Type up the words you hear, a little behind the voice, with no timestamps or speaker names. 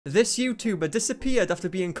This YouTuber disappeared after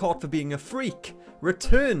being caught for being a freak,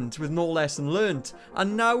 returned with no lesson learned,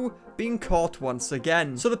 and now being caught once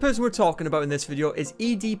again. So the person we're talking about in this video is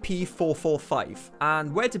EDP445,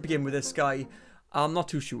 and where to begin with this guy, I'm not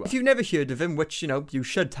too sure. If you've never heard of him, which, you know, you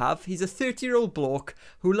should have, he's a 30-year-old bloke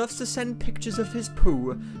who loves to send pictures of his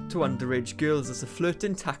poo to underage girls as a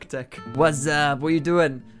flirting tactic. What's up? What are you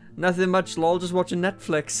doing? Nothing much, lol, just watching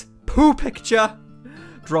Netflix. Poo picture!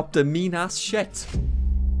 Dropped a mean-ass shit.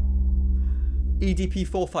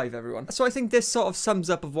 EDP45, everyone. So I think this sort of sums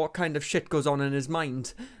up of what kind of shit goes on in his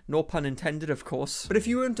mind. No pun intended, of course. But if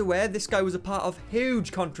you weren't aware, this guy was a part of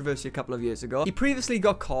huge controversy a couple of years ago. He previously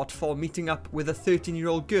got caught for meeting up with a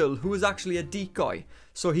 13-year-old girl who was actually a decoy.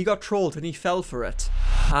 So he got trolled and he fell for it.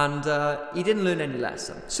 And he didn't learn any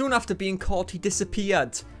lesson. Soon after being caught, he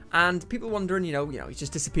disappeared. And people wondering, you know, he's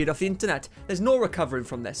just disappeared off the internet. There's no recovering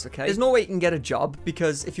from this, okay? There's no way he can get a job,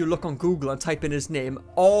 because if you look on Google and type in his name,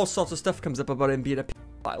 all sorts of stuff comes up about him being a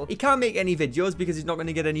pedophile. He can't make any videos because he's not going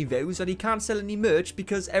to get any views, and he can't sell any merch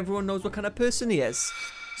because everyone knows what kind of person he is.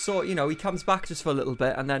 So, you know, he comes back just for a little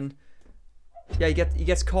bit, and then, yeah, he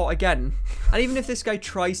gets caught again. And even if this guy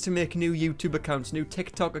tries to make new YouTube accounts, new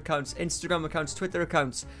TikTok accounts, Instagram accounts, Twitter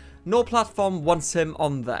accounts, no platform wants him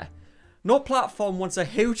on there. No platform wants a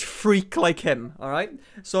huge freak like him, alright?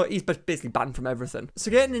 So he's basically banned from everything.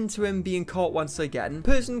 So getting into him being caught once again, a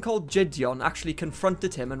person called Gideon actually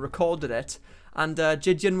confronted him and recorded it. And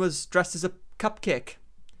Gideon was dressed as a cupcake.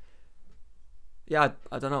 Yeah,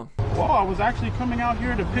 I don't know. Well, I was actually coming out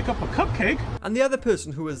here to pick up a cupcake. And the other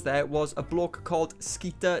person who was there was a bloke called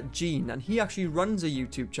Skeeter Gene. And he actually runs a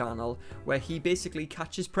YouTube channel where he basically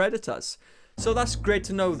catches predators. So that's great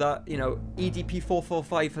to know that, you know,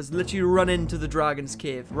 EDP445 has literally run into the dragon's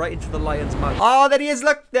cave, right into the lion's mouth. Oh, there he is,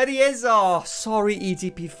 look, there he is. Oh, sorry,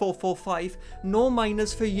 EDP445. No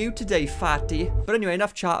minors for you today, fatty. But anyway,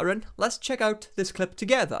 enough chattering. Let's check out this clip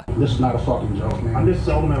together. This is not a fucking joke, man. I'm just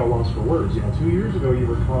seldom at a loss for words. You know, 2 years ago, you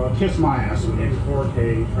were caught kiss my ass in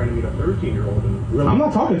 4K trying to meet a 13-year-old. And really, I'm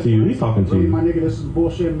not talking to you, he's talking to really, you. my nigga, this is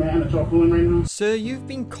bullshit, man, that y'all pulling right now. Sir, you've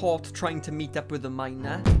been caught trying to meet up with a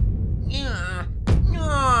minor.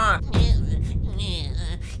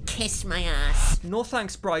 Kiss my ass. No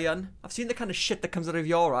thanks, Brian. I've seen the kind of shit that comes out of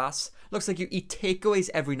your ass. Looks like you eat takeaways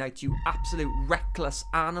every night, you absolute reckless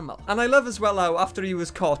animal. And I love as well how after he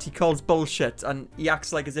was caught, he calls bullshit and he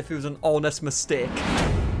acts like as if it was an honest mistake.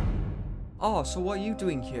 Oh, so what are you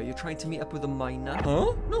doing here? You're trying to meet up with a minor?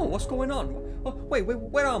 Huh? No, what's going on? Oh, wait,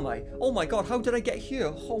 where am I? Oh my god, how did I get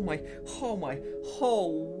here? Oh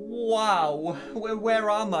wow. Where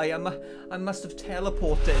am I? I must have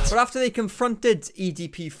teleported. But after they confronted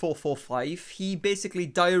EDP445, he basically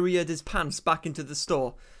diarrheaed his pants back into the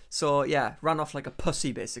store. So yeah, ran off like a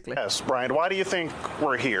pussy basically. Yes, Brian, why do you think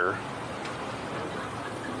we're here?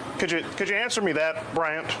 Could you answer me that,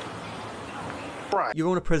 Bryant? Brian. You're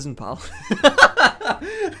going to prison, pal.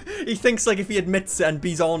 He thinks like if he admits it and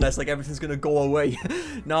be's honest, like everything's gonna go away.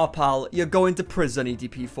 Nah, pal, you're going to prison,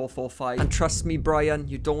 EDP445. And trust me, Brian,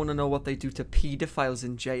 you don't want to know what they do to pedophiles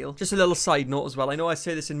in jail. Just a little side note as well. I know I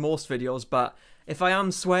say this in most videos, but if I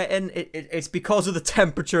am sweating, it's because of the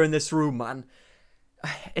temperature in this room, man.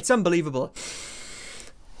 It's unbelievable.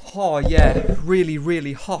 Oh yeah, really,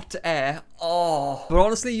 really hot air. Oh. But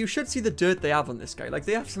honestly, you should see the dirt they have on this guy. Like,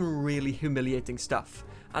 they have some really humiliating stuff.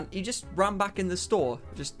 And he just ran back in the store,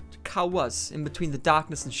 just cowers in between the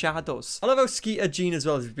darkness and shadows. I love how Skeeter Gene as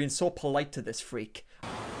well has been so polite to this freak.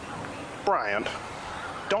 Bryant,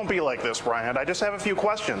 don't be like this, Bryant. I just have a few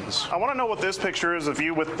questions. I want to know what this picture is of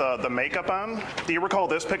you with the makeup on. Do you recall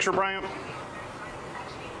this picture, Bryant?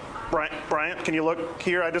 Bryant, can you look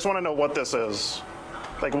here? I just want to know what this is.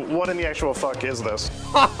 Like, what in the actual fuck is this?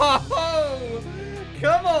 Oh,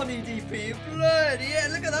 come on, EDP. Bloody yeah,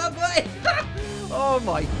 look at that, boy. Oh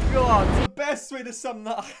my god. The best way to sum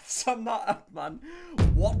that up, man.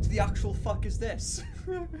 What the actual fuck is this?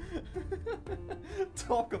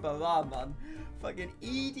 Talk about that, man. Fucking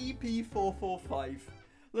EDP445. A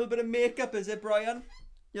little bit of makeup, is it, Brian?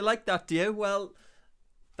 You like that, do you? Well,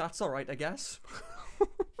 that's alright, I guess.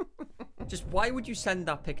 Just why would you send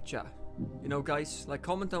that picture? You know, guys, like,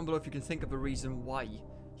 comment down below if you can think of a reason why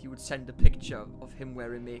he would send a picture of him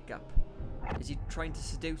wearing makeup. Is he trying to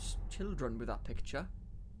seduce children with that picture?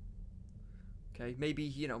 Okay, maybe,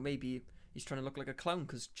 you know, maybe he's trying to look like a clown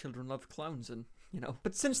because children love clowns and, you know.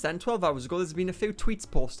 But since then, 12 hours ago, there's been a few tweets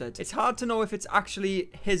posted. It's hard to know if it's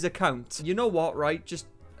actually his account. You know what, right? Just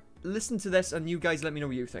listen to this and you guys let me know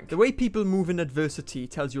what you think. The way people move in adversity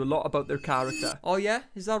tells you a lot about their character. Oh yeah?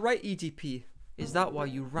 Is that right, EDP? Is that why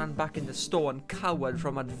you ran back in the store and cowered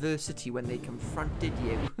from adversity when they confronted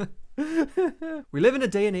you? We live in a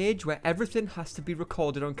day and age where everything has to be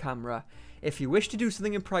recorded on camera. If you wish to do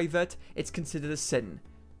something in private, it's considered a sin.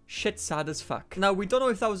 Shit sad as fuck. Now, we don't know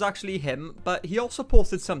if that was actually him, but he also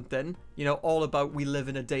posted something, you know, all about we live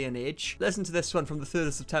in a day and age. Listen to this one from the 3rd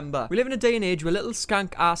of September. We live in a day and age where little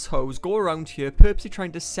skank assholes go around here purposely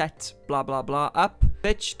trying to set blah blah blah up.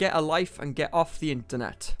 Bitch, get a life and get off the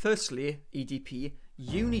internet. Firstly, EDP,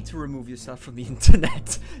 you need to remove yourself from the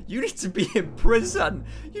internet. You need to be in prison.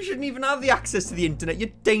 You shouldn't even have the access to the internet. You're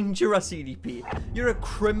dangerous, EDP. You're a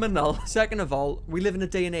criminal. Second of all, we live in a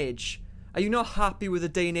day and age. Are you not happy with the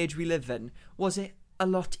day and age we live in? Was it a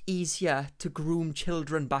lot easier to groom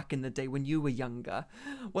children back in the day when you were younger?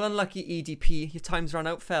 Well, unlucky EDP, your time's run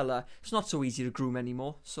out, fella. It's not so easy to groom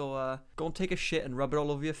anymore. So, go and take a shit and rub it all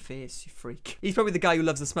over your face, you freak. He's probably the guy who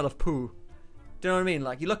loves the smell of poo. Do you know what I mean?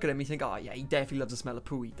 Like, you look at him, you think, oh yeah, he definitely loves the smell of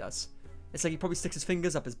poo, he does. It's like he probably sticks his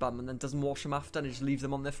fingers up his bum and then doesn't wash them after and he just leaves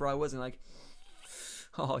them on there for hours and like...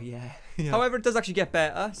 Oh, yeah. However, it does actually get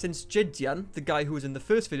better, since Jidyan, the guy who was in the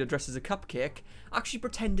first video dressed as a cupcake, actually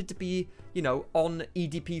pretended to be, you know, on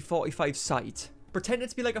EDP445's side. Pretended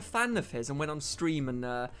to be like a fan of his and went on stream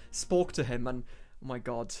and spoke to him and, oh my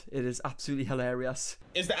god, it is absolutely hilarious.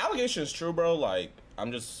 Is the allegations true, bro? Like,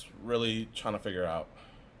 I'm just really trying to figure out.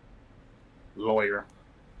 Lawyer.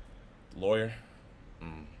 Lawyer?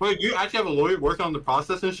 Wait, you actually have a lawyer working on the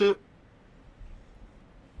process and shit?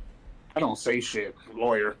 I don't say shit.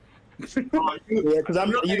 Lawyer. Yeah, because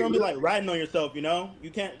you're gonna be like ratting on yourself, you know.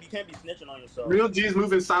 You can't be snitching on yourself. Real G's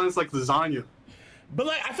move in silence like lasagna. But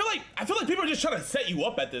like, I feel like people are just trying to set you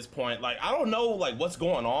up at this point. Like, I don't know like what's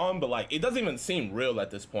going on, but like, it doesn't even seem real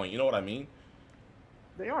at this point. You know what I mean?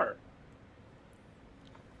 They are.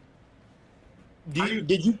 What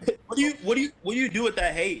do you do with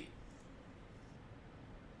that hate?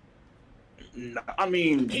 I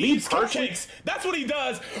mean, He eats cupcakes. That's what he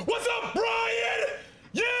does. What's up, Brian?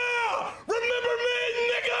 Yeah! Remember me,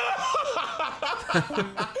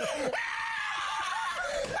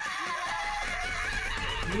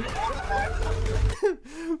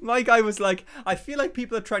 nigga? My guy was like, I feel like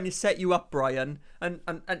people are trying to set you up, Brian. And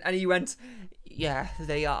he went, yeah,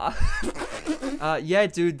 they are. Yeah,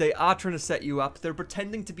 dude, they are trying to set you up. They're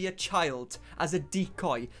pretending to be a child as a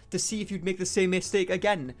decoy to see if you'd make the same mistake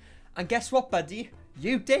again. And guess what, buddy?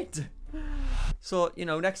 You did. So, you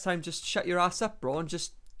know, next time just shut your ass up, bro, and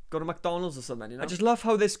just go to McDonald's or something, you know? I just love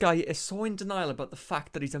how this guy is so in denial about the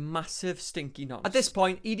fact that he's a massive stinky knob. At this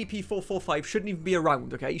point, EDP445 shouldn't even be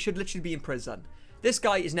around, okay? He should literally be in prison. This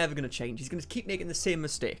guy is never going to change. He's going to keep making the same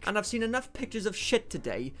mistake. And I've seen enough pictures of shit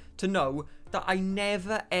today to know that I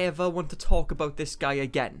never, ever want to talk about this guy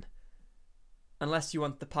again. Unless you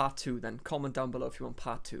want the part 2, then comment down below if you want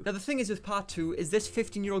part 2. Now, the thing is with part 2 is this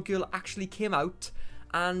 15-year-old girl actually came out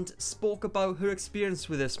and spoke about her experience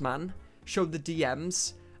with this man, showed the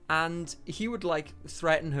DMs, and he would, like,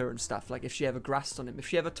 threaten her and stuff. Like, if she ever grasped on him, if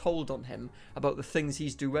she ever told on him about the things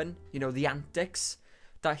he's doing, you know, the antics,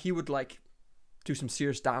 that he would, like, do some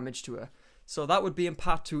serious damage to her. So that would be in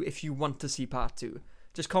part 2 if you want to see part 2.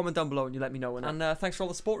 Just comment down below and you let me know. And thanks for all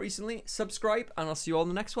the support recently. Subscribe, and I'll see you all in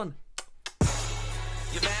the next one.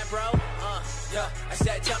 You mad, bro? Yeah. I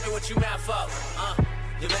said, tell me what you mad for?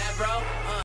 You mad, bro?